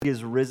He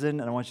is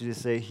risen, and I want you to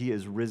say, He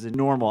is risen.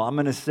 Normal. I'm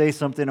going to say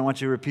something. I want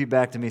you to repeat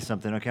back to me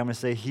something, okay? I'm going to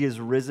say, He is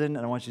risen,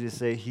 and I want you to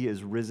say, He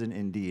is risen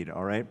indeed,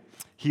 all right?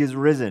 He is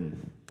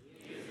risen.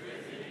 He is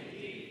risen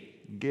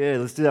indeed. Good.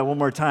 Let's do that one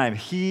more time.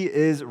 He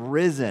is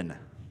risen.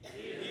 He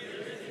is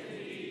risen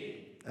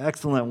indeed.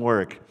 Excellent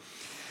work.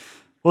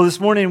 Well, this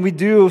morning we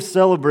do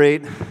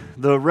celebrate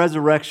the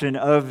resurrection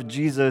of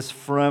Jesus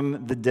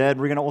from the dead.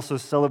 We're going to also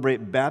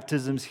celebrate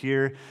baptisms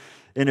here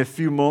in a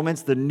few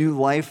moments, the new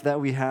life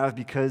that we have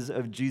because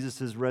of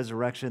Jesus'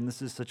 resurrection.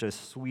 This is such a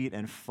sweet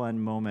and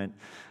fun moment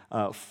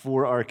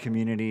for our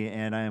community,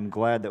 and I am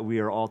glad that we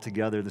are all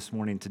together this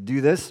morning to do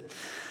this.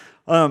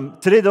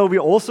 Today, though, we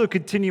also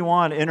continue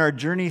on in our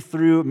journey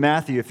through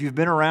Matthew. If you've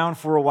been around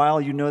for a while,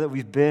 you know that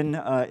we've been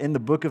in the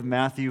book of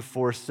Matthew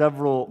for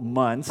several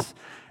months.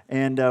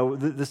 And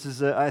this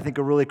is, I think,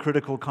 a really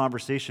critical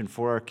conversation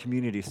for our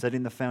community,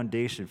 setting the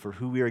foundation for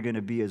who we are going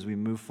to be as we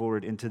move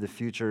forward into the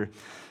future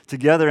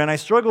together. And I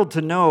struggled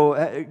to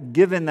know,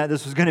 given that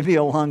this was going to be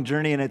a long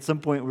journey and at some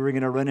point we were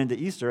going to run into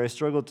Easter, I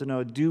struggled to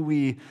know, do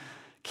we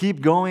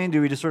keep going? Do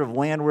we just sort of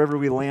land wherever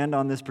we land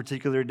on this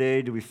particular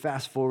day? Do we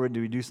fast forward?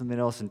 Do we do something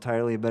else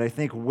entirely? But I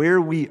think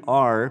where we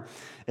are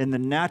in the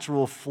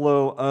natural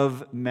flow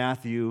of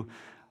Matthew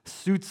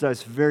suits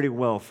us very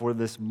well for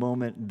this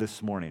moment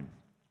this morning.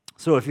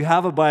 So if you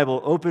have a Bible,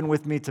 open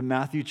with me to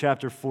Matthew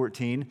chapter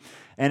 14.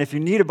 And if you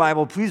need a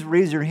Bible, please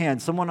raise your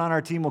hand. Someone on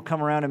our team will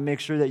come around and make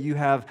sure that you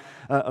have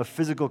a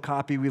physical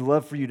copy. We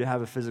love for you to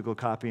have a physical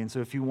copy. And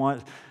so if you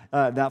want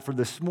that for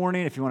this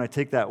morning, if you want to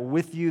take that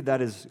with you,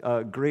 that is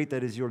great.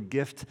 That is your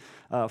gift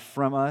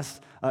from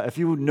us. If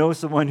you know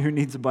someone who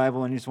needs a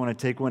Bible and you just want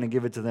to take one and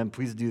give it to them,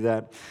 please do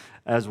that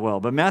as well.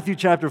 But Matthew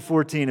chapter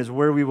 14 is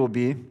where we will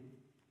be.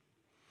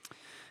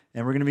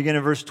 And we're going to begin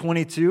in verse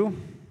 22.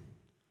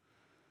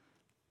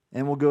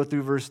 And we'll go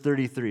through verse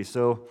 33.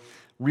 So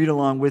read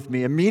along with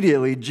me.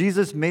 Immediately,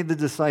 Jesus made the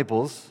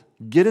disciples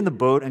get in the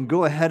boat and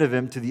go ahead of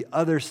him to the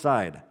other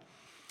side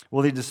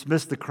while he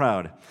dismissed the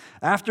crowd.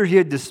 After he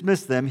had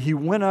dismissed them, he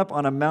went up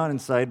on a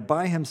mountainside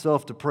by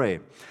himself to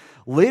pray.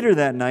 Later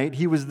that night,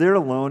 he was there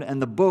alone,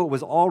 and the boat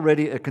was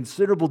already a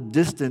considerable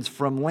distance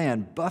from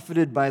land,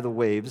 buffeted by the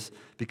waves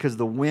because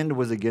the wind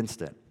was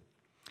against it.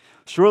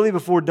 Shortly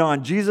before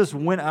dawn, Jesus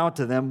went out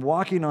to them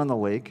walking on the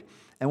lake.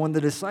 And when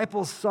the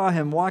disciples saw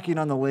him walking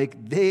on the lake,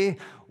 they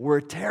were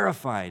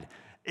terrified.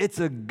 "It's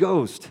a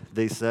ghost,"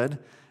 they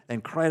said,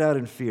 and cried out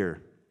in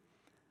fear.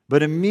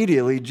 But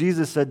immediately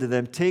Jesus said to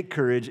them, "Take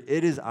courage,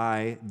 it is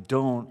I,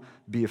 don't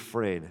be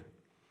afraid."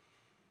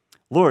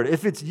 "Lord,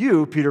 if it's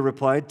you," Peter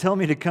replied, "tell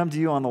me to come to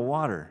you on the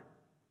water."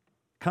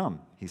 "Come,"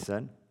 he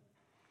said.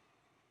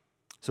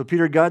 So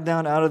Peter got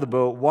down out of the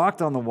boat,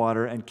 walked on the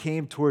water, and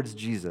came towards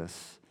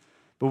Jesus.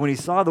 But when he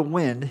saw the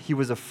wind, he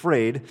was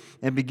afraid,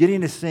 and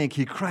beginning to sink,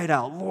 he cried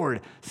out,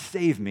 "Lord,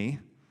 save me."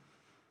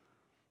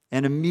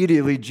 And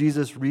immediately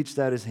Jesus reached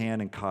out his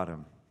hand and caught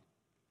him.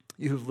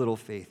 "You have little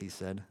faith," he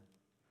said.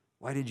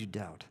 "Why did you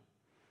doubt?"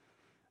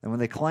 And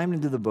when they climbed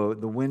into the boat,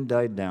 the wind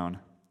died down.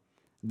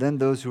 Then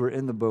those who were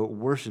in the boat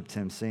worshiped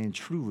him, saying,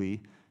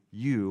 "Truly,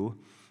 you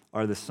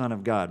are the Son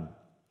of God."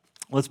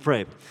 Let's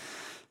pray.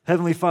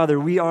 Heavenly Father,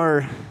 we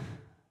are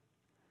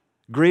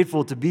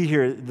grateful to be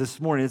here this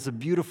morning. It's a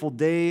beautiful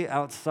day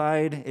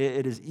outside.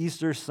 It is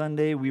Easter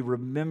Sunday. We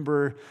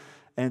remember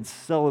and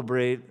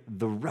celebrate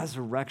the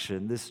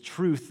resurrection, this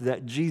truth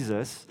that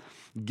Jesus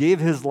gave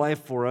his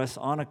life for us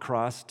on a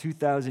cross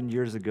 2,000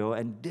 years ago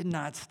and did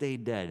not stay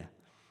dead.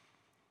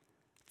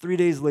 3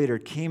 days later,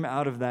 came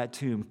out of that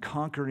tomb,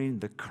 conquering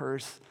the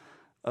curse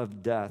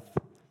of death.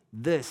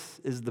 This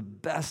is the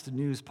best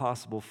news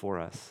possible for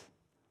us.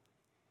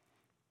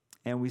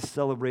 And we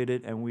celebrate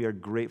it, and we are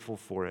grateful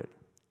for it.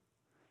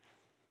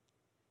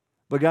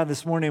 But God,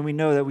 this morning we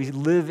know that we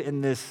live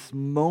in this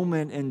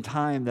moment in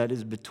time that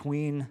is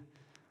between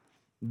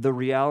the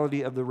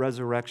reality of the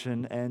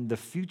resurrection and the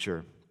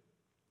future,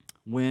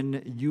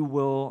 when you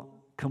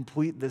will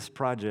complete this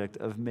project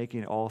of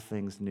making all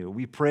things new.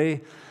 We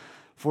pray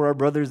for our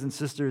brothers and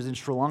sisters in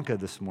Sri Lanka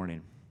this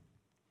morning.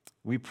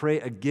 We pray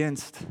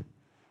against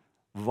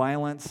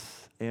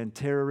violence and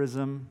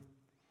terrorism,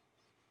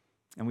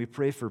 and we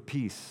pray for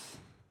peace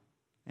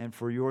and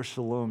for your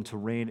shalom to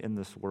reign in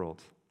this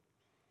world.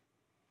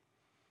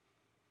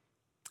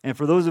 And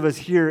for those of us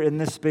here in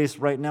this space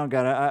right now,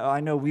 God,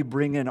 I know we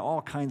bring in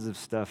all kinds of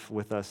stuff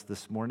with us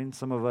this morning.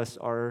 Some of us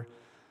are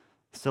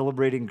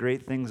celebrating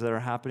great things that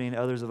are happening.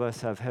 Others of us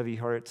have heavy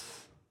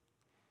hearts.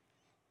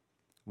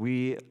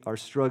 We are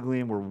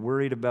struggling. We're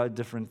worried about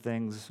different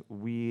things.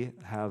 We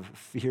have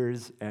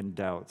fears and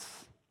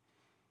doubts.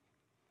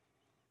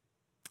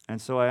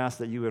 And so I ask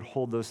that you would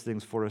hold those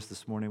things for us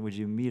this morning. Would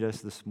you meet us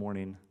this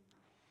morning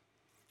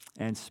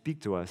and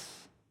speak to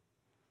us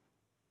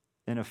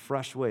in a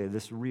fresh way,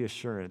 this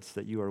reassurance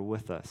that you are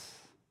with us,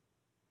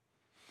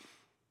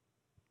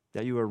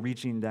 that you are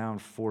reaching down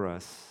for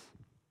us.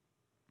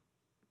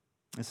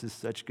 This is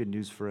such good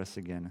news for us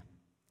again.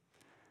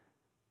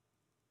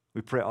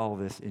 We pray all of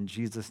this in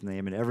Jesus'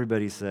 name, and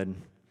everybody said,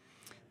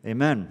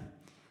 amen.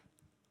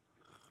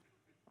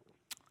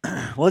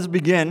 Let's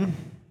begin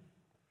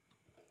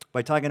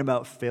by talking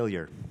about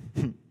failure.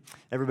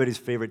 Everybody's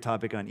favorite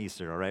topic on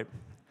Easter, all right?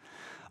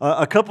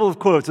 A couple of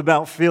quotes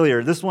about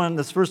failure. This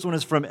first one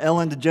is from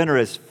Ellen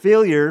DeGeneres.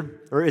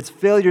 It's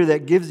failure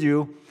that gives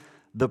you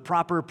the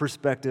proper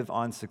perspective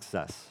on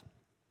success.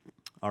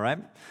 All right?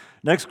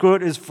 Next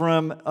quote is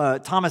from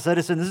Thomas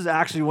Edison. This is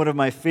actually one of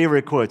my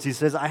favorite quotes. He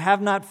says, "I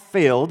have not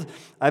failed.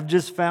 I've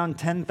just found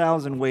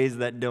 10,000 ways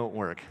that don't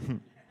work."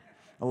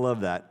 I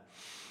love that.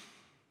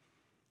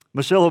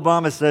 Michelle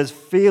Obama says,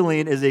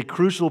 "Failing is a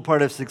crucial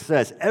part of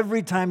success.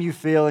 Every time you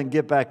fail and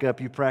get back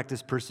up, you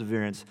practice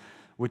perseverance,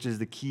 which is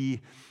the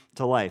key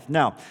to life."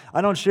 Now,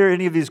 I don't share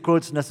any of these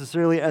quotes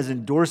necessarily as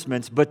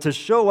endorsements, but to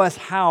show us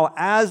how,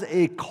 as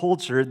a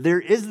culture, there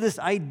is this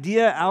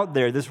idea out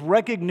there, this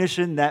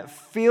recognition that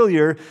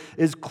failure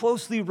is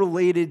closely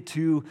related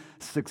to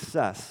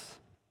success.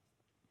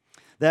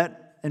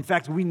 That, in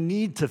fact, we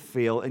need to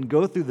fail and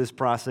go through this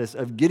process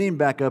of getting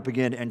back up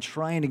again and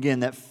trying again,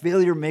 that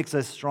failure makes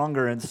us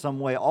stronger in some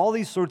way. All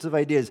these sorts of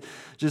ideas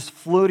just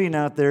floating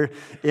out there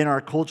in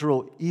our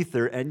cultural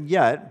ether, and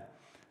yet,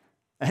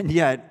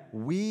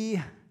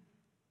 we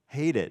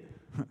hate it.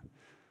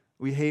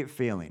 We hate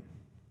failing.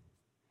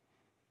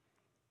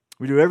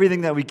 We do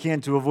everything that we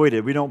can to avoid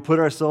it. We don't put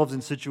ourselves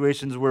in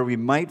situations where we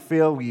might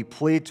fail. We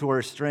play to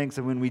our strengths,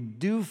 and when we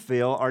do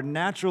fail, our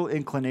natural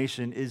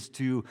inclination is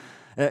to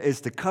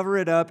cover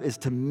it up, is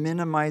to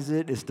minimize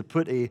it, is to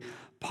put a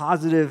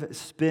positive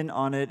spin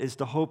on it, is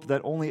to hope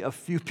that only a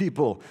few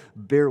people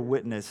bear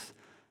witness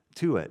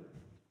to it.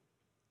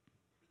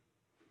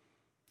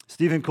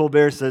 Stephen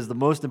Colbert says the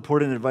most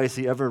important advice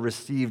he ever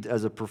received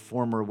as a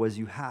performer was,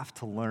 "You have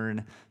to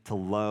learn to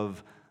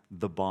love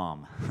the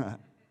bomb."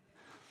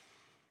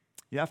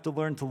 You have to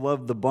learn to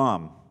love the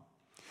bomb.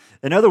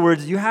 In other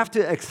words, you have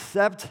to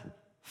accept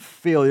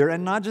failure,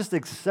 and not just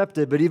accept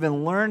it, but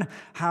even learn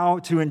how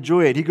to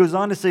enjoy it. He goes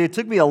on to say, "It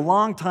took me a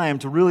long time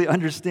to really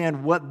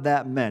understand what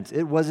that meant.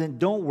 It wasn't,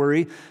 'Don't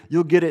worry,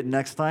 you'll get it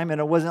next time,' and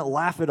it wasn't,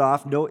 'Laugh it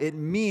off.' No, it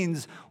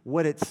means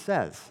what it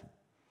says.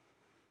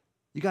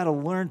 You got to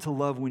learn to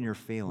love when you're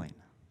failing."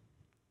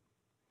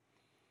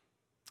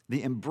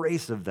 The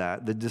embrace of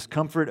that, the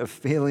discomfort of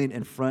failing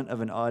in front of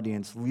an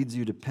audience, leads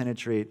you to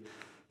penetrate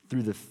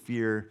through the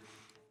fear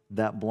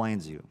that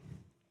blinds you.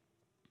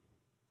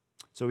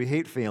 So we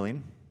hate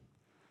failing,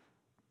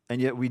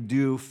 and yet we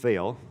do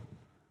fail.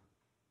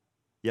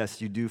 Yes,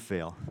 you do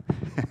fail.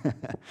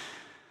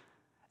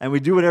 And we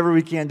do whatever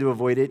we can to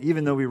avoid it,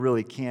 even though we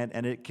really can't,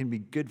 and it can be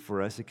good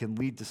for us. It can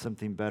lead to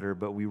something better,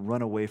 but we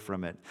run away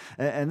from it.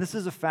 And this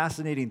is a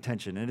fascinating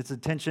tension, and it's a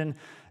tension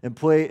in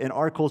play in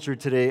our culture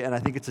today, and I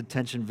think it's a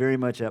tension very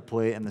much at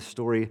play in the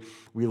story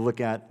we look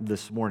at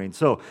this morning.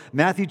 So,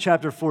 Matthew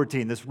chapter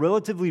 14, this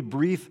relatively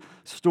brief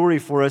story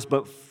for us,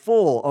 but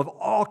full of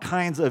all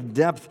kinds of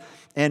depth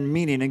and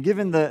meaning. And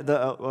given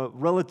the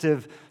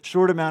relative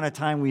short amount of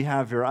time we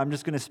have here, I'm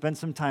just going to spend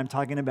some time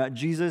talking about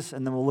Jesus,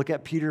 and then we'll look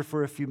at Peter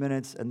for a few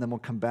minutes, and then we'll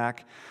come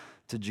back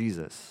to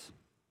Jesus.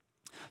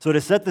 So to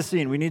set the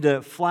scene, we need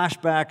to flash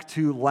back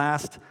to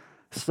last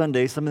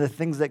Sunday, some of the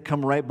things that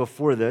come right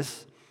before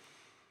this.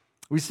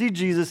 We see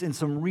Jesus in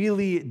some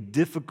really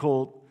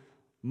difficult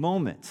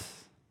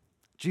moments.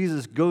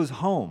 Jesus goes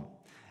home,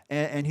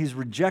 and he's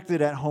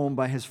rejected at home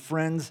by his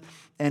friends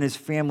and his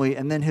family.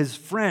 And then his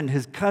friend,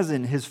 his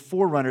cousin, his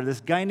forerunner, this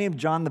guy named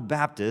John the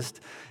Baptist,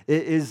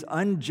 is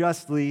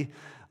unjustly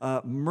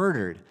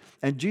murdered.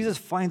 And Jesus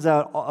finds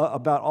out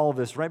about all of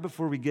this right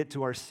before we get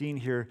to our scene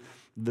here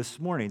this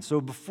morning. So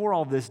before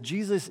all this,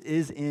 Jesus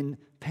is in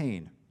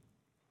pain.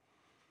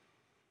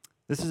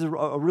 This is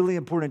a really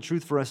important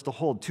truth for us to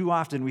hold. Too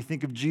often we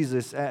think of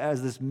Jesus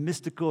as this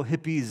mystical,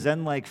 hippie,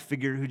 Zen-like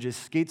figure who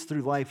just skates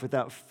through life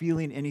without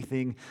feeling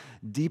anything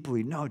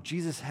deeply. No,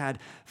 Jesus had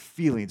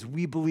feelings.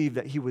 We believe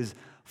that he was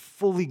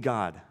fully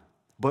God,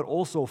 but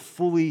also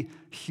fully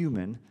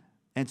human.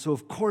 And so,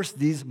 of course,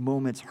 these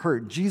moments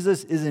hurt.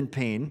 Jesus is in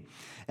pain,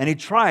 and he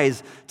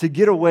tries to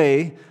get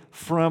away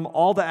from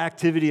all the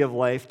activity of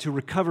life to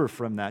recover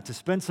from that, to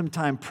spend some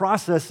time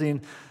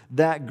processing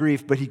that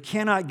grief, but he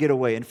cannot get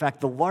away. In fact,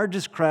 the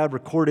largest crowd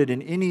recorded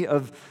in any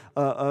of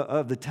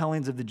the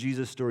tellings of the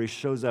Jesus story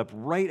shows up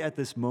right at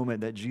this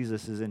moment that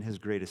Jesus is in his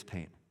greatest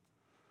pain.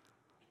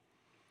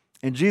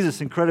 And Jesus,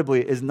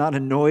 incredibly, is not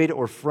annoyed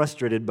or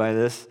frustrated by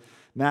this.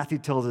 Matthew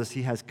tells us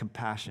he has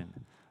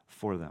compassion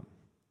for them.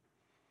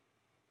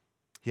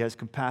 He has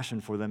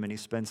compassion for them, and he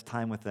spends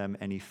time with them,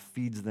 and he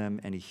feeds them,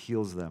 and he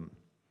heals them.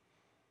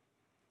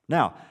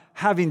 Now,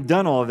 having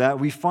done all of that,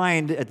 we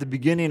find at the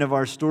beginning of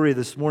our story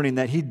this morning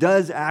that he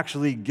does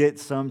actually get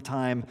some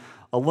time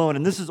alone.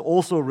 And this is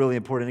also really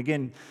important.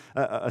 Again,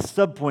 a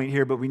sub-point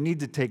here, but we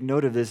need to take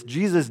note of this.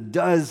 Jesus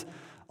does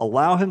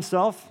allow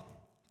himself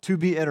to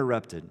be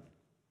interrupted.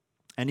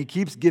 And he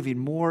keeps giving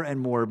more and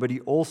more, but he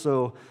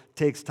also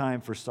takes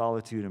time for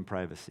solitude and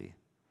privacy.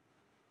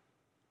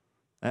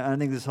 And I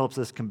think this helps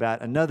us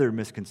combat another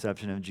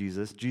misconception of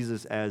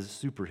Jesus as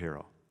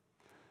superhero.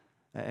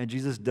 And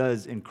Jesus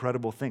does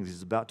incredible things.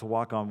 He's about to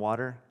walk on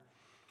water.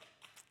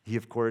 He,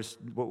 of course,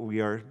 what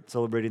we are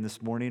celebrating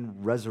this morning,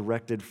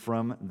 resurrected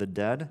from the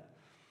dead.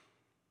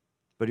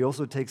 but he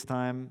also takes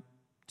time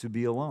to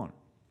be alone.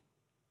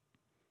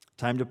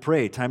 Time to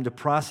pray, time to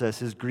process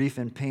his grief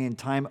and pain,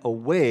 time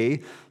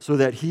away so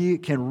that he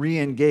can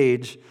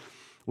re-engage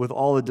with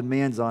all the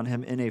demands on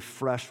him in a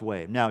fresh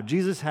way. Now,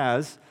 Jesus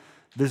has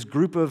this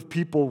group of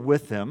people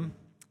with him,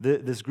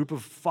 this group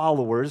of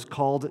followers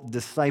called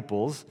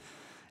disciples,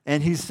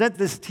 and he sent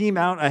this team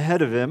out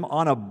ahead of him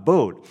on a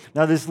boat.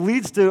 Now, this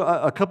leads to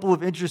a couple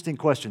of interesting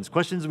questions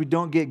we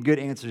don't get good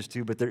answers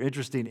to, but they're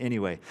interesting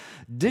anyway.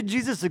 Did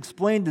Jesus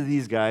explain to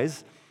these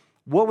guys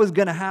what was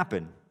going to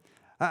happen?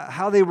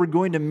 How they were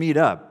going to meet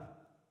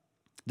up?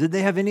 Did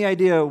they have any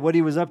idea what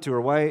he was up to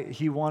or why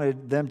he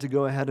wanted them to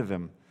go ahead of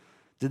him?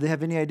 Did they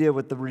have any idea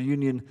what the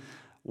reunion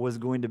was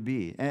going to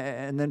be?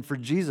 And then for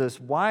Jesus,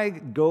 why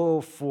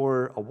go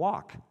for a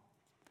walk?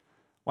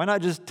 Why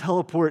not just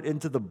teleport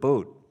into the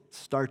boat,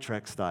 Star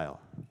Trek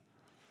style?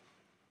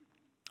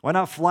 Why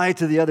not fly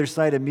to the other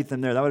side and meet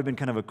them there? That would have been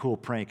kind of a cool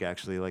prank,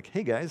 actually. Like,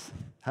 hey guys,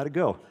 how'd it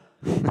go?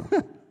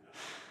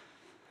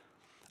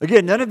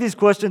 Again, none of these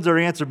questions are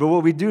answered, but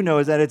what we do know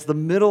is that it's the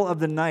middle of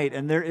the night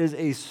and there is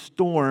a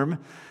storm,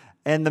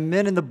 and the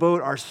men in the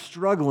boat are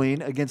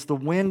struggling against the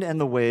wind and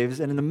the waves.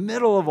 And in the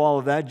middle of all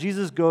of that,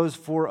 Jesus goes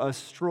for a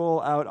stroll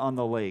out on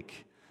the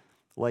lake,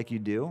 like you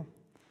do.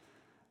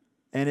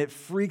 And it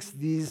freaks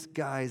these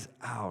guys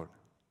out.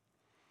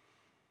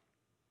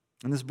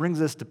 And this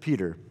brings us to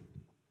Peter.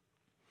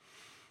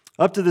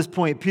 Up to this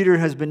point, Peter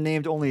has been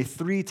named only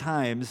 3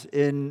 times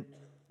in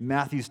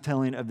Matthew's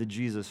telling of the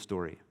Jesus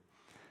story.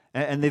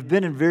 And they've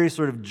been in very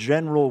sort of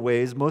general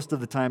ways, most of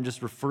the time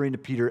just referring to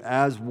Peter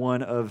as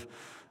one of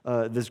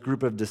this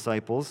group of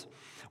disciples.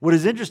 What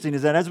is interesting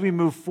is that as we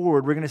move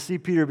forward, we're going to see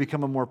Peter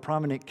become a more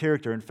prominent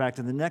character. In fact,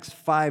 in the next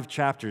 5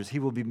 chapters, he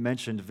will be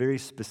mentioned very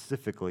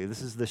specifically.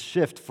 This is the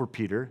shift for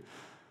Peter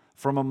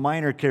from a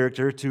minor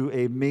character to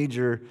a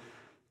major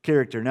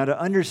character. Now, to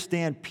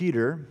understand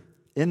Peter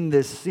in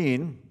this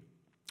scene,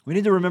 we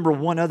need to remember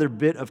one other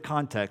bit of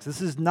context. This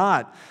is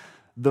not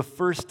the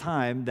first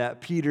time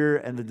that Peter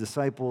and the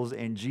disciples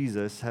and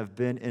Jesus have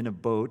been in a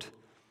boat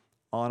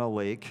on a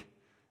lake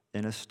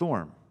in a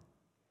storm.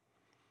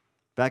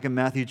 Back in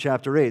Matthew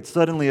chapter 8,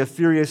 suddenly a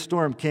furious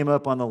storm came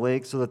up on the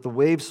lake so that the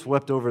waves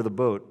swept over the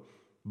boat,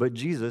 but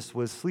Jesus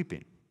was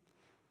sleeping.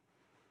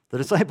 The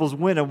disciples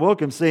went and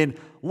woke him, saying,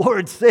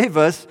 "Lord, save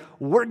us,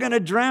 we're going to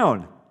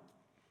drown."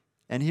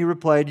 And he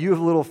replied, "You have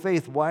little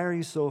faith, why are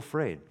you so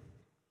afraid?"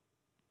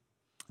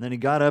 And then he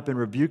got up and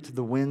rebuked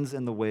the winds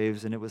and the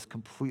waves, and it was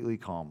completely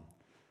calm.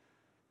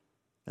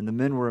 And the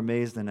men were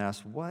amazed and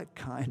asked, "What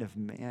kind of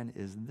man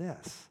is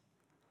this,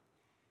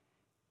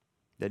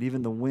 that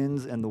even the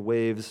winds and the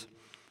waves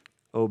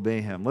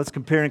obey him?" Let's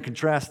compare and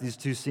contrast these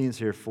 2 scenes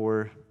here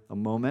for a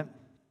moment.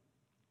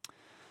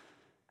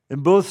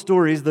 In both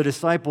stories, the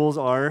disciples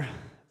are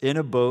in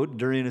a boat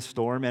during a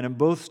storm, and in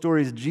both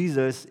stories,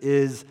 Jesus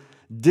is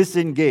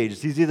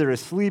disengaged. He's either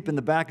asleep in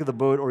the back of the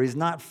boat or he's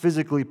not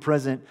physically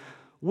present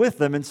with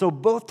them. And so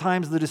both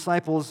times the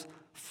disciples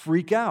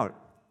freak out,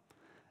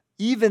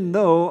 even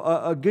though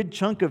a good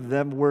chunk of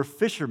them were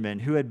fishermen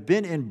who had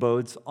been in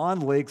boats on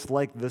lakes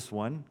like this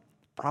one,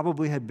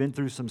 probably had been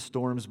through some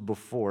storms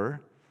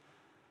before.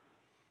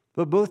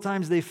 But both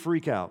times they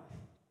freak out.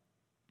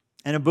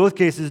 And in both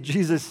cases,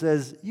 Jesus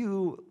says,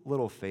 "You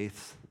little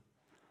faiths,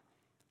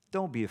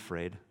 don't be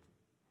afraid."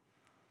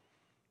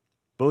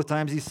 Both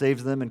times he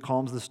saves them and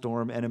calms the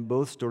storm, and in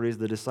both stories,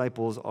 the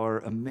disciples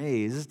are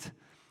amazed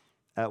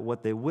at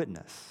what they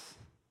witness.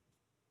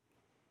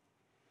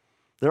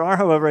 There are,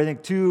 however, I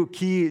think 2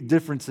 key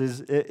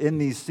differences in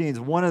these scenes.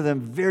 One of them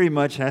very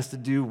much has to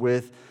do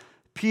with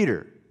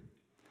Peter.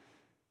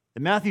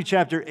 In Matthew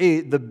chapter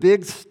 8, the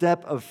big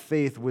step of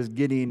faith was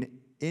getting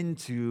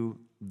into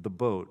the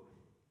boat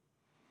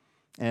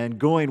and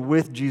going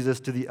with Jesus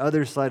to the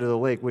other side of the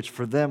lake, which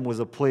for them was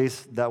a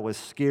place that was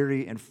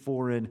scary and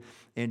foreign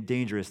and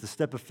dangerous. The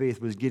step of faith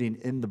was getting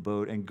in the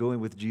boat and going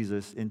with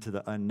Jesus into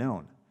the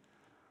unknown.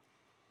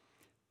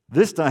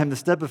 This time, the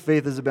step of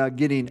faith is about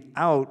getting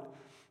out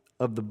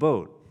of the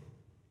boat.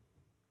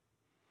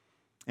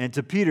 And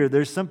to Peter,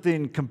 there's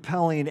something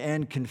compelling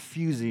and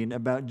confusing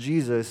about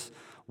Jesus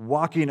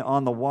walking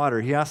on the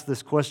water. He asked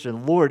this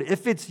question, "Lord,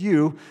 if it's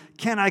you,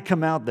 can I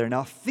come out there?"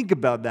 Now think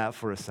about that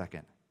for a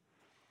second.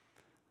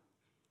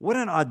 What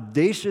an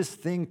audacious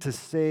thing to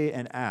say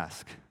and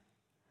ask.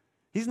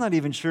 He's not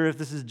even sure if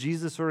this is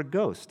Jesus or a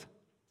ghost.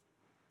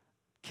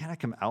 Can I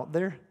come out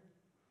there?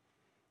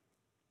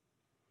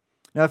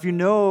 Now, if you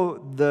know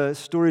the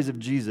stories of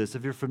Jesus,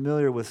 if you're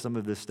familiar with some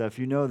of this stuff,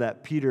 you know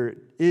that Peter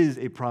is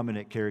a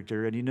prominent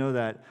character, and you know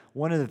that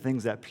one of the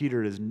things that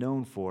Peter is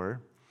known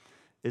for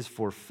is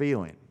for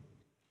failing.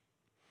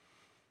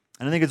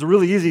 And I think it's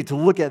really easy to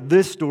look at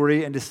this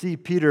story and to see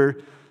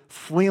Peter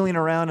flailing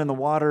around in the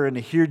water and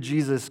to hear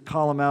Jesus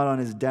call him out on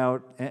his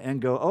doubt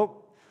and go,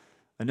 "Oh,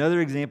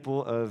 another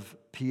example of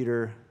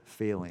Peter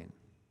failing."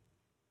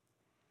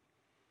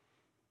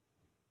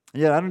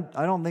 And yet,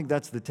 I don't think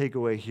that's the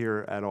takeaway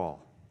here at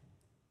all.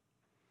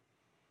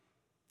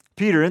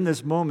 Peter, in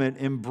this moment,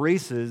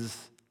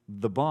 embraces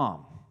the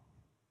bomb.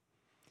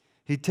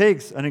 He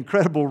takes an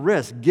incredible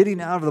risk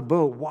getting out of the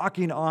boat,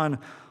 walking on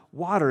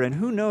water. And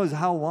who knows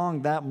how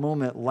long that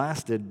moment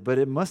lasted, but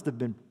it must have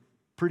been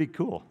pretty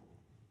cool,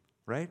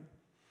 right?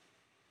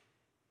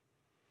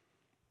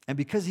 And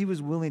because he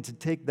was willing to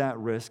take that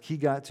risk, he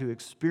got to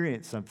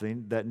experience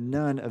something that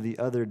none of the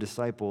other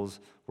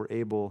disciples were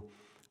able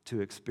to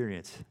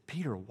experience.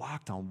 Peter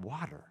walked on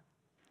water.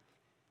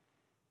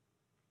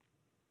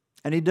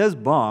 And he does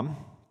bomb,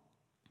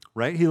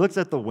 right? He looks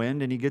at the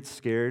wind and he gets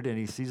scared and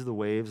he sees the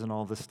waves and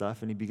all this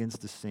stuff and he begins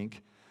to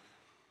sink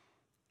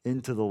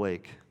into the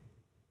lake.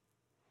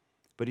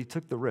 But he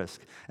took the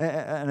risk.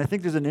 And I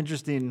think there's an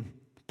interesting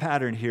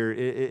pattern here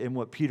in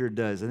what Peter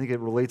does. I think it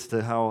relates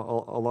to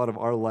how a lot of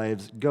our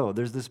lives go.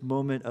 There's this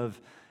moment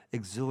of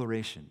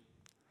exhilaration.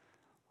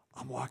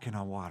 I'm walking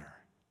on water.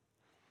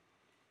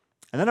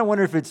 And then I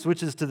wonder if it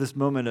switches to this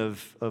moment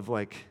of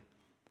like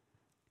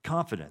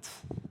confidence.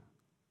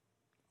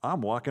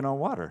 I'm walking on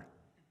water.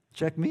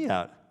 Check me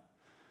out.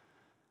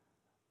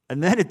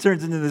 And then it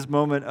turns into this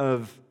moment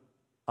of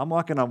I'm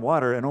walking on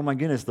water, and oh my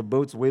goodness, the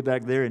boat's way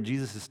back there, and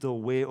Jesus is still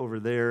way over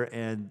there,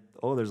 and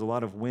oh, there's a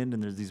lot of wind,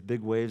 and there's these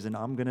big waves, and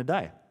I'm going to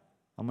die.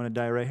 I'm going to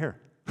die right here.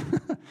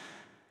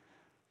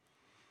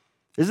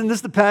 Isn't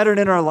this the pattern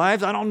in our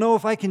lives? I don't know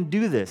if I can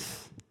do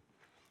this.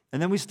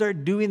 And then we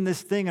start doing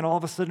this thing, and all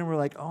of a sudden we're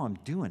like, oh, I'm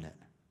doing it.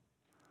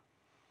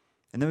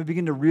 And then we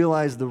begin to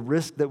realize the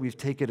risk that we've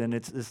taken, and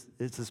it's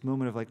this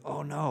moment of like,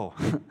 oh no,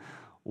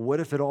 what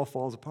if it all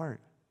falls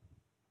apart?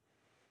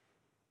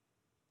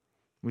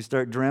 We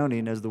start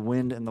drowning as the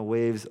wind and the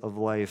waves of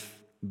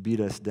life beat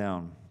us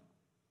down.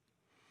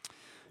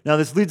 Now,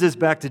 this leads us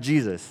back to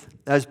Jesus.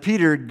 As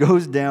Peter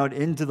goes down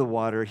into the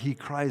water, he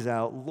cries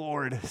out,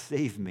 Lord,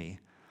 save me.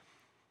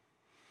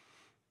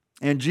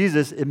 And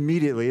Jesus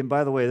immediately, and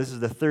by the way, this is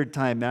the third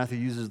time Matthew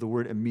uses the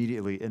word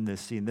immediately in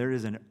this scene. There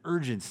is an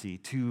urgency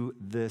to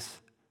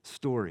this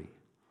story.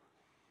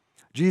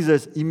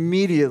 Jesus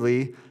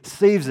immediately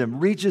saves him,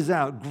 reaches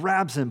out,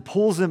 grabs him,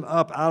 pulls him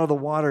up out of the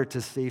water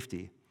to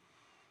safety.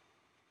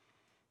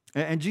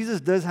 And Jesus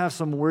does have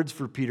some words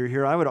for Peter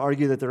here. I would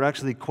argue that they're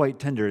actually quite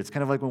tender. It's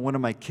kind of like when one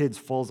of my kids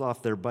falls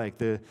off their bike.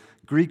 The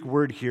Greek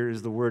word here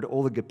is the word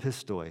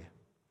oligopistoi,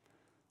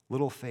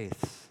 little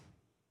faiths.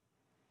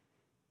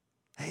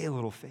 Hey,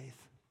 little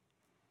faith,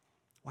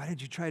 why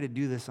did you try to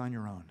do this on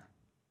your own?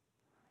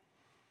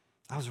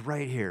 I was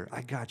right here.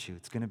 I got you.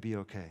 It's going to be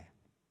okay.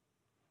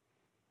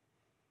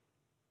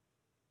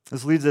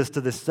 This leads us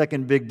to the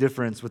second big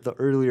difference with the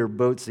earlier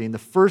boat scene. The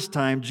first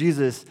time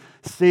Jesus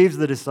saves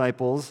the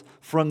disciples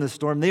from the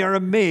storm, they are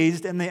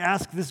amazed and they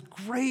ask this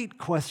great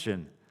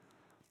question.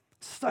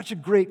 Such a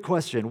great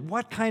question.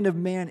 What kind of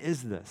man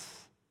is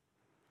this?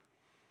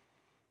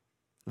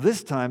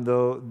 This time,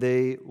 though,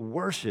 they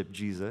worship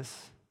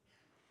Jesus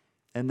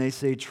and they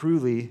say,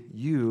 truly,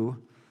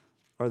 you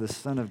are the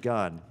Son of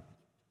God.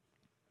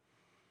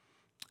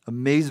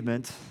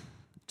 Amazement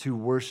to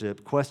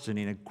worship,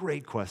 questioning, a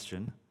great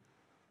question,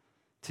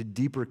 to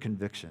deeper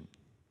conviction.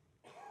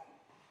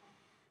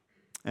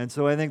 And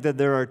so I think that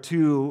there are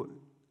two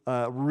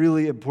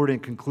really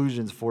important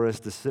conclusions for us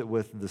to sit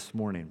with this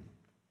morning.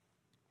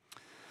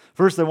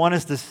 First, I want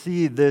us to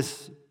see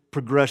this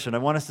progression. I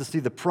want us to see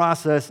the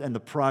process and the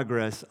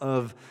progress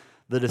of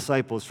the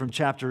disciples from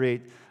chapter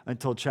 8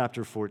 until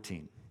chapter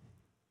 14.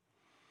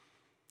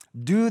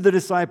 Do the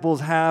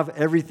disciples have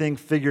everything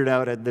figured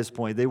out at this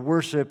point? They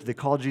worship, they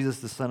call Jesus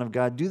the Son of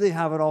God. Do they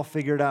have it all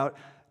figured out?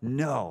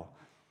 No.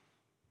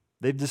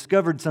 They've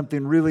discovered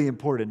something really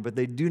important, but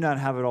they do not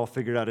have it all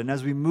figured out. And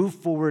as we move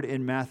forward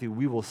in Matthew,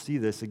 we will see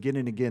this again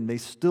and again. They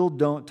still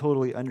don't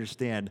totally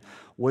understand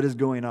what is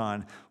going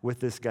on with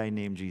this guy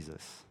named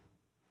Jesus.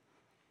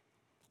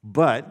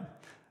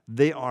 But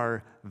they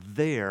are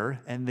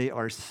there, and they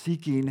are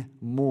seeking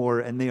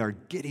more, and they are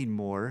getting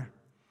more,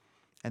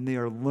 and they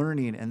are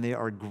learning, and they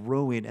are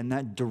growing. And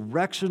that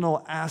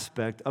directional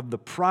aspect of the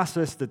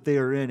process that they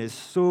are in is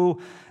so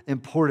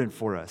important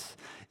for us.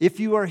 If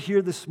you are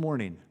here this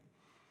morning,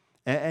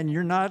 and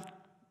you're not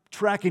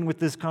tracking with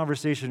this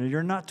conversation, and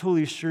you're not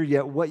totally sure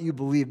yet what you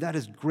believe, that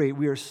is great.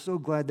 We are so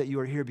glad that you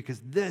are here because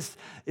this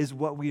is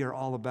what we are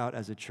all about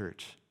as a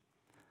church.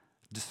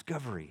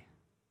 Discovery,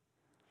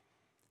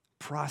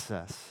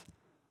 process,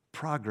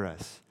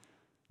 progress,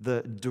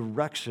 the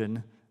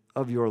direction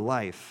of your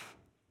life.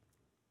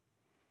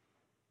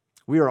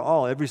 We are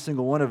all, every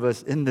single one of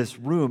us in this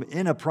room,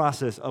 in a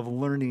process of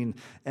learning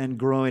and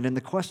growing. And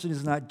the question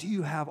is not, do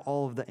you have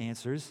all of the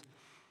answers?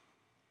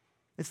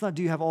 It's not,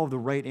 do you have all of the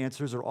right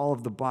answers or all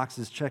of the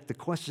boxes checked? The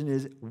question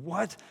is,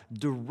 what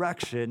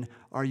direction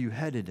are you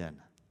headed in?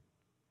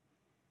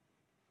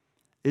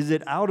 Is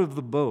it out of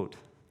the boat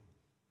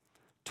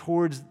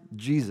towards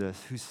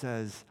Jesus who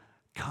says,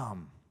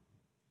 come?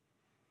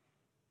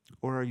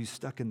 Or are you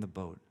stuck in the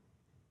boat?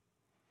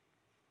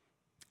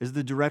 Is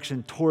the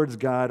direction towards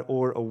God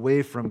or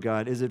away from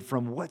God? Is it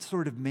from what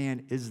sort of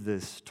man is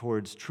this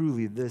towards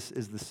truly this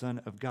is the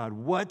Son of God?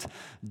 What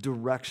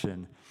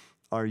direction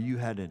are you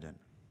headed in?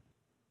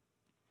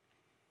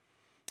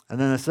 And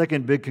then the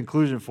second big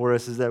conclusion for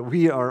us is that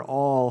we are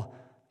all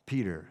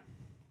Peter.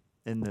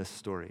 in this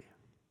story.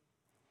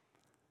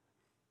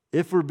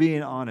 If we're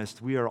being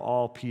honest, we are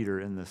all Peter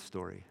in this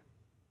story.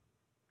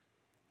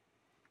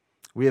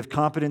 We have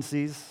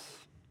competencies.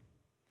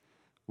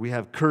 We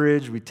have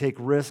courage. We take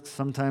risks.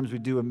 Sometimes we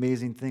do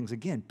amazing things.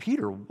 Again,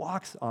 Peter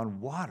walks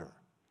on water.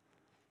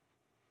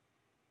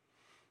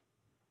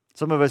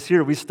 Some of us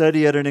here, we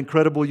study at an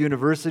incredible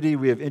university.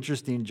 We have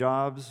interesting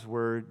jobs.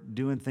 We're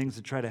doing things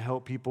to try to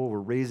help people. We're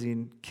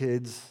raising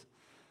kids,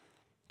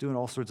 doing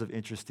all sorts of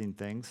interesting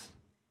things.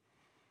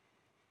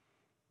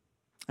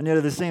 And yet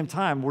at the same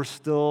time, we're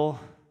still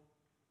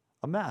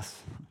a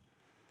mess.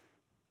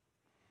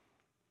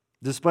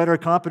 Despite our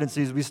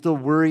competencies, we still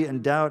worry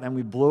and doubt, and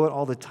we blow it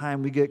all the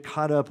time. We get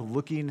caught up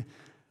looking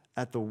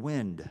at the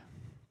wind.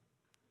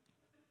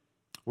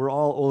 We're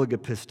all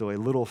oligopistoi,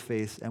 little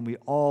faith, and we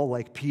all,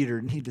 like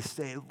Peter, need to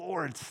say,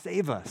 Lord,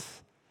 save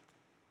us.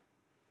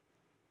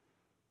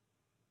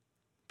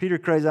 Peter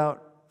cries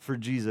out for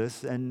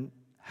Jesus and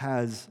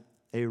has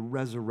a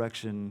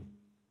resurrection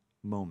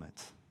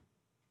moment.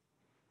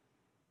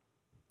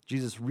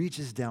 Jesus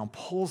reaches down,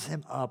 pulls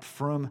him up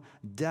from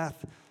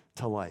death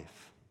to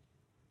life.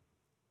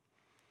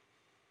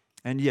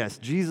 And yes,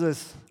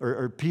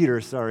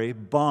 Peter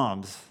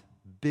bombs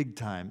big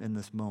time in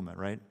this moment,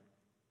 right?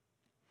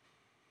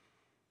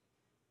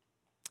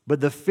 But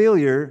the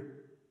failure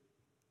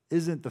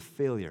isn't the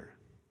failure.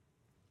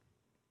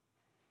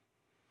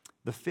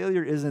 The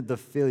failure isn't the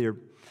failure.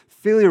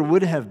 Failure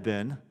would have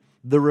been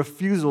the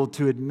refusal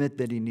to admit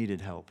that he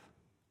needed help.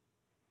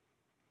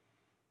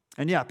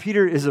 And yeah,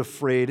 Peter is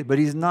afraid, but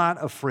he's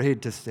not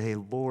afraid to say,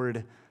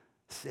 Lord,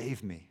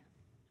 save me.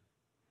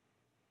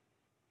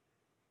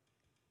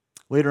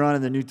 Later on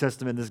in the New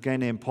Testament, this guy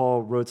named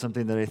Paul wrote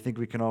something that I think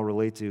we can all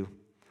relate to.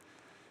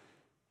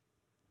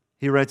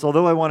 He writes,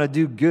 although I want to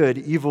do good,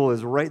 evil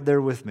is right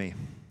there with me.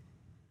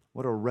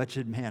 What a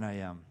wretched man I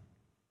am.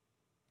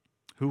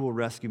 Who will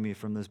rescue me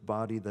from this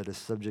body that is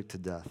subject to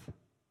death?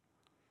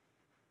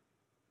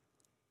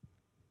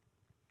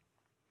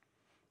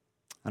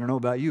 I don't know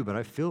about you, but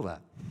I feel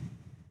that.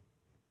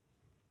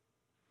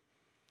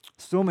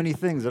 So many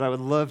things that I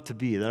would love to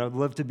be, that I would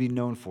love to be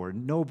known for.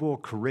 Noble,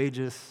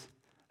 courageous,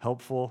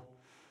 helpful,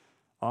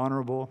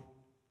 honorable.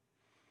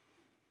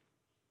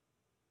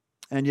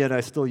 And yet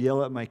I still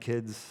yell at my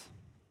kids,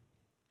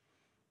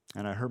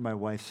 and I hurt my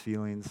wife's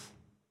feelings,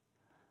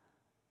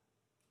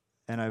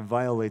 and I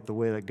violate the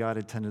way that God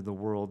intended the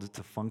world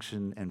to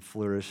function and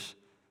flourish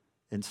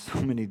in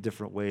so many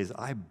different ways.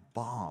 I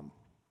bomb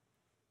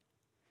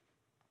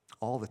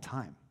all the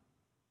time.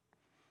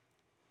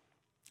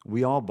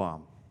 We all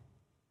bomb.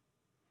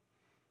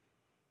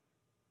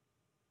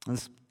 And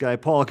this guy,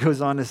 Paul,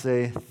 goes on to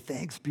say,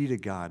 thanks be to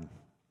God.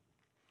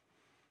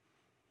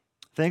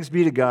 Thanks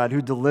be to God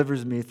who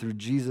delivers me through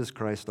Jesus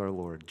Christ our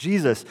Lord.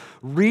 Jesus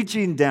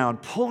reaching down,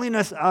 pulling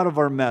us out of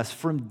our mess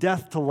from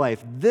death to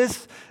life.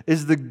 This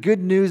is the good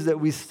news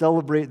that we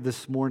celebrate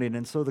this morning.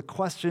 And so the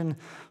question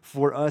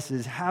for us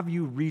is, have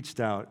you reached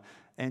out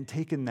and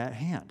taken that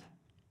hand?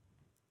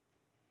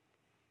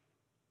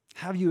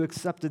 Have you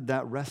accepted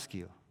that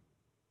rescue?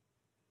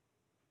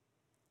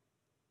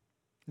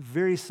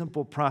 Very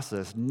simple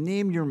process.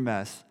 Name your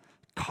mess,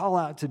 call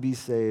out to be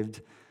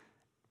saved,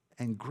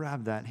 and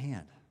grab that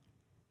hand.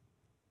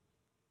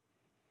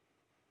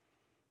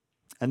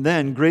 And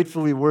then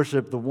gratefully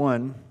worship the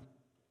one,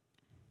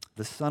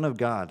 the Son of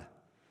God,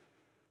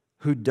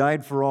 who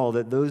died for all,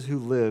 that those who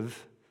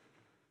live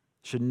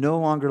should no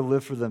longer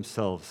live for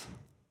themselves,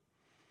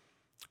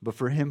 but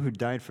for him who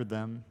died for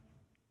them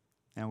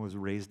and was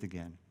raised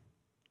again.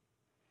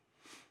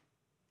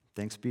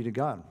 Thanks be to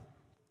God.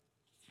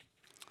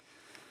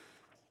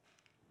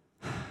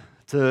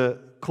 To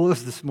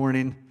close this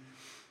morning,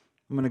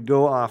 I'm going to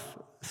go off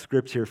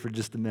script here for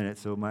just a minute,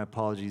 so my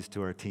apologies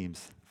to our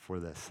teams for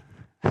this.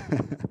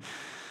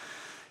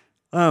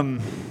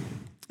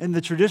 In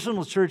the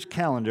traditional church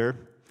calendar,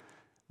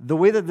 the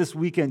way that this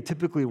weekend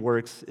typically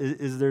works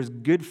is there's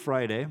Good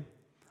Friday,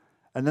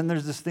 and then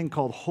there's this thing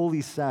called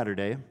Holy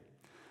Saturday,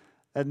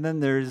 and then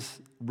there's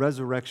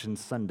Resurrection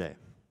Sunday.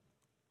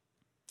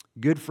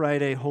 Good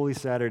Friday, Holy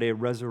Saturday,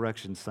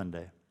 Resurrection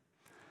Sunday.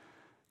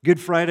 Good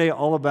Friday,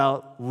 all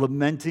about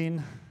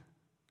lamenting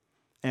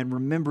and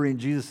remembering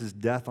Jesus'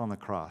 death on the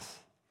cross.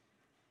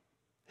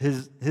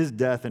 His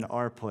death in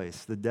our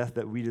place, the death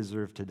that we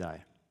deserve to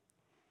die.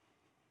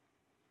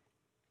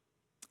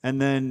 And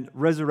then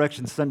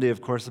Resurrection Sunday, of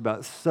course,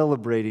 about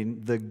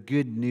celebrating the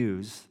good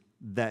news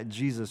that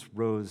Jesus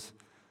rose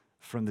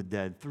from the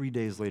dead 3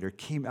 days later,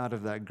 came out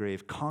of that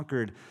grave,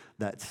 conquered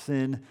that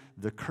sin,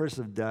 the curse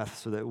of death,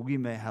 so that we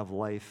may have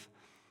life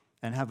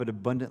and have it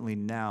abundantly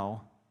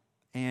now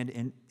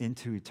and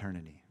into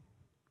eternity.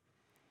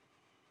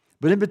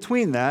 But in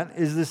between that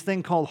is this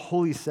thing called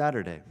Holy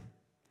Saturday.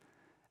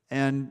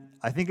 And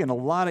I think in a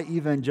lot of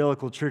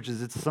evangelical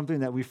churches, it's something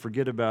that we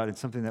forget about. It's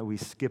something that we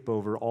skip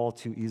over all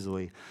too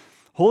easily.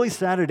 Holy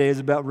Saturday is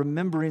about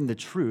remembering the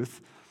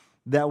truth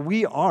that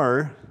we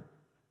are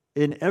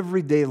in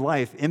everyday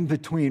life in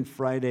between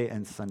Friday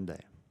and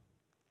Sunday.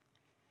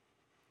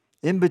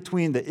 in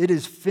between the "it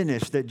is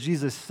finished" that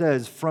Jesus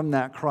says from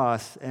that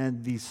cross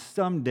and the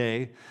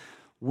someday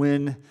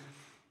when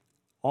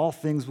all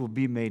things will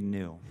be made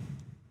new,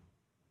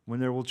 when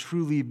there will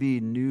truly be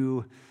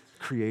new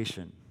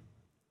creation,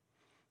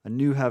 a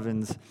new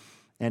heavens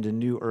and a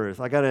new earth.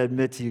 I got to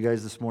admit to you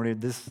guys this morning,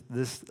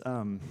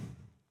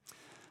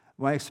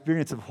 my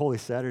experience of Holy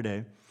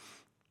Saturday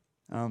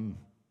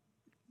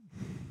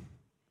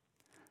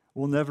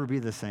will never be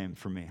the same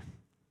for me.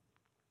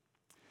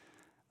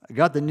 I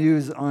got the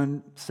news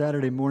on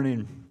Saturday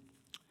morning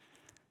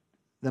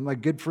that my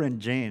good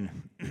friend Jane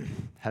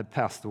had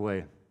passed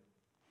away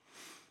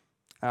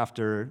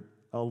after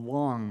a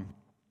long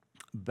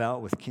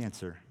bout with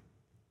cancer.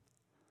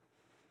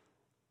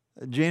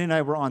 Jane and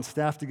I were on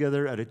staff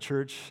together at a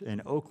church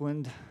in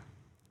Oakland,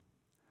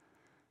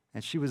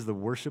 and she was the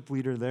worship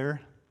leader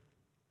there,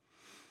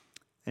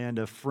 and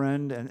a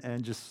friend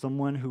and just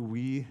someone who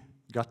we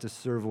got to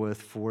serve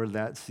with for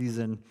that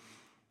season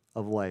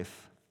of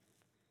life.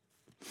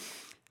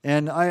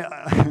 And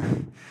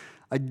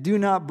I do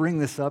not bring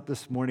this up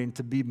this morning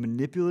to be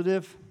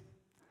manipulative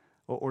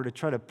or to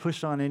try to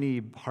push on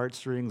any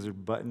heartstrings or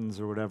buttons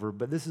or whatever,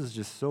 but this is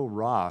just so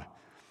raw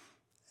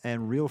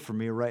and real for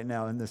me right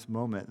now in this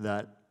moment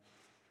that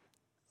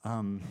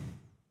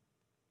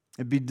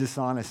it'd be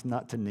dishonest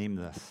not to name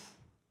this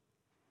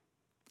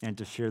and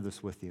to share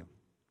this with you.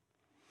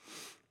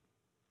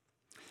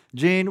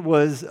 Jane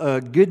was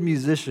a good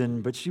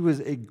musician, but she was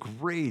a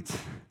great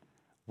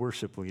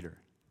worship leader.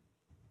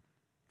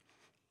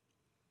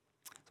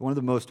 One of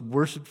the most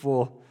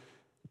worshipful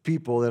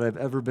people that I've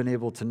ever been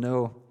able to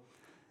know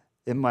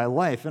in my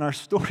life. And our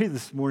story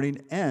this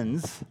morning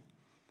ends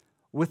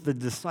with the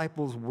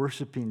disciples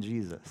worshiping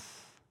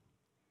Jesus.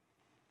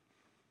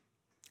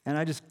 And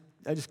I just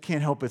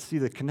can't help but see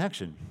the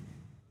connection.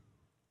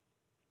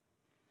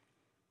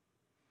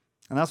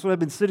 And that's what I've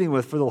been sitting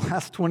with for the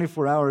last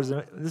 24 hours.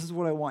 And this is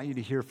what I want you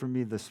to hear from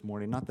me this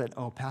morning. Not that,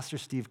 Pastor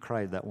Steve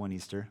cried that one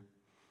Easter.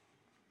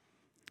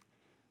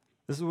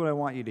 This is what I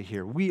want you to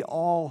hear. We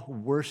all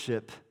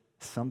worship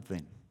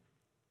something.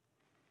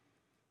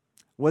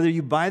 Whether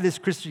you buy this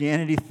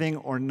Christianity thing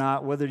or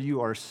not, whether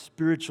you are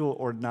spiritual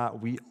or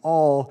not, we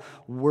all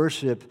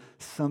worship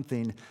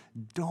something.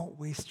 Don't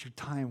waste your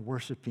time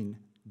worshiping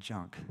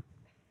junk.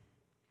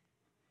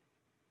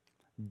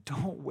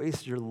 Don't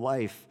waste your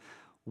life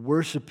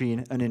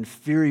worshiping an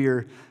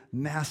inferior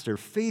master.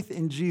 Faith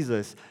in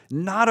Jesus,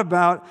 not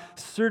about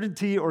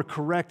certainty or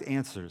correct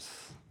answers.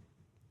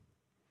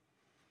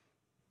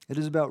 It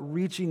is about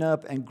reaching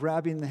up and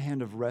grabbing the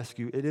hand of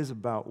rescue. It is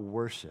about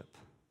worship.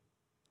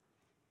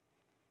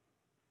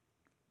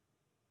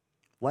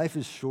 Life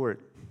is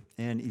short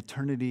and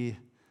eternity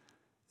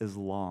is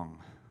long.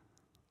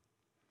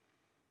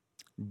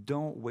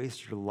 Don't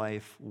waste your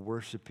life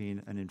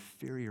worshiping an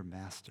inferior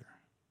master.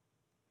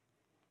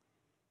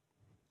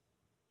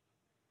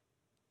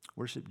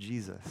 Worship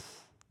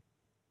Jesus,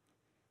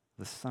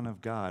 the Son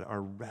of God,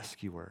 our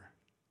rescuer,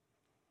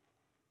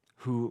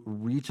 who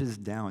reaches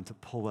down to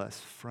pull us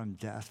from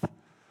death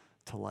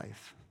to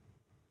life.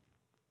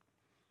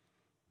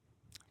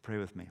 Pray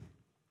with me.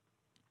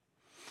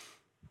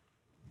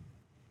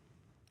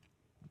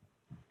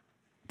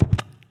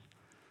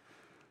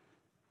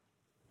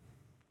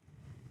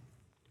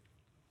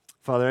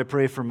 Father, I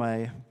pray for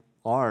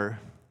our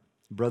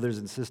brothers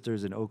and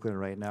sisters in Oakland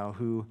right now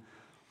who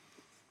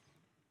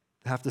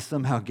have to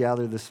somehow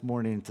gather this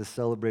morning to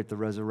celebrate the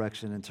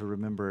resurrection and to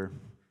remember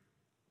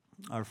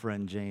our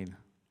friend Jane.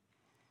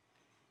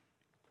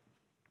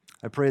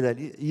 I pray that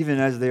even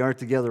as they are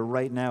together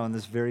right now in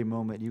this very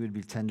moment, you would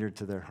be tender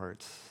to their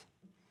hearts.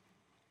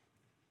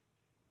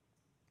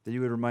 That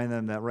you would remind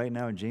them that right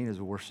now Jane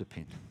is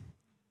worshiping.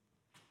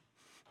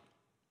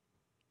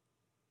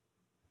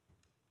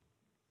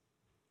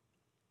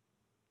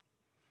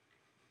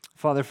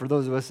 Father, for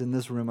those of us in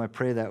this room, I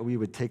pray that we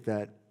would take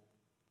that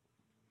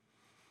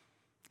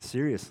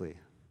seriously.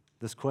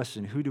 This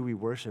question, who do we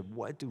worship?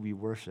 What do we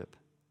worship?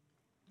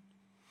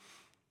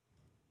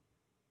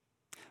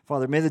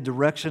 Father, may the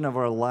direction of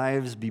our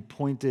lives be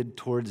pointed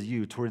towards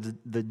you, towards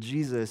the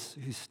Jesus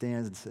who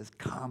stands and says,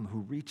 come, who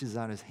reaches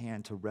out his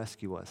hand to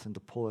rescue us and to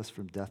pull us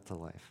from death to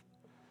life.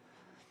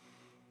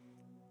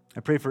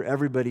 I pray for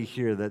everybody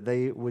here that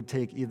they would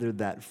take either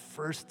that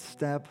first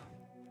step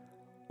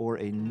or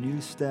a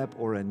new step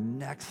or a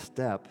next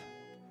step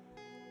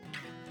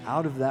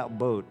out of that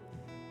boat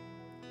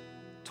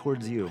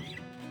towards you,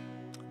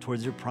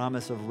 towards your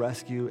promise of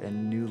rescue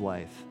and new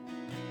life.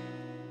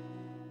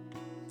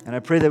 And I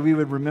pray that we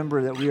would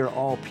remember that we are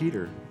all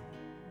Peter.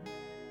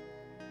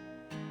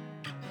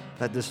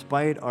 That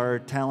despite our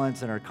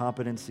talents and our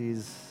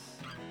competencies,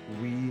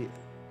 we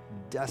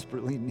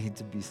desperately need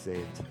to be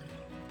saved.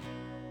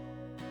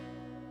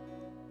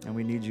 And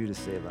we need you to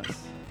save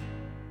us.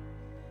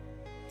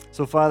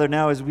 So, Father,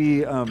 now as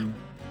we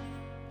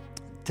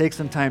take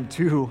some time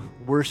to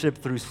worship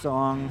through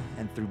song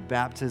and through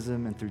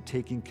baptism and through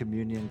taking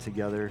communion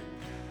together,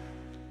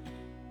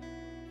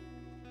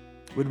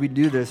 would we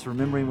do this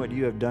remembering what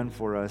you have done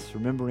for us,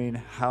 remembering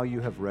how you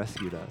have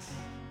rescued us?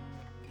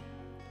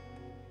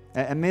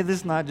 And may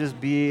this not just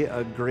be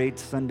a great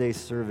Sunday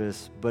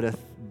service,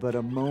 but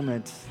a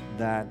moment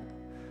that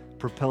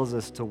propels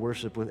us to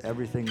worship with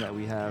everything that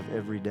we have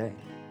every day.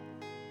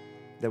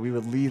 That we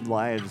would lead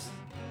lives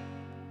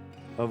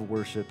of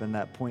worship and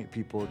that point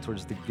people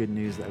towards the good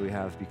news that we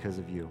have because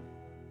of you.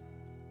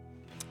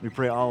 We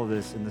pray all of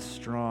this in the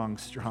strong,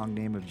 strong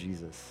name of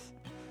Jesus.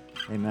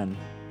 Amen.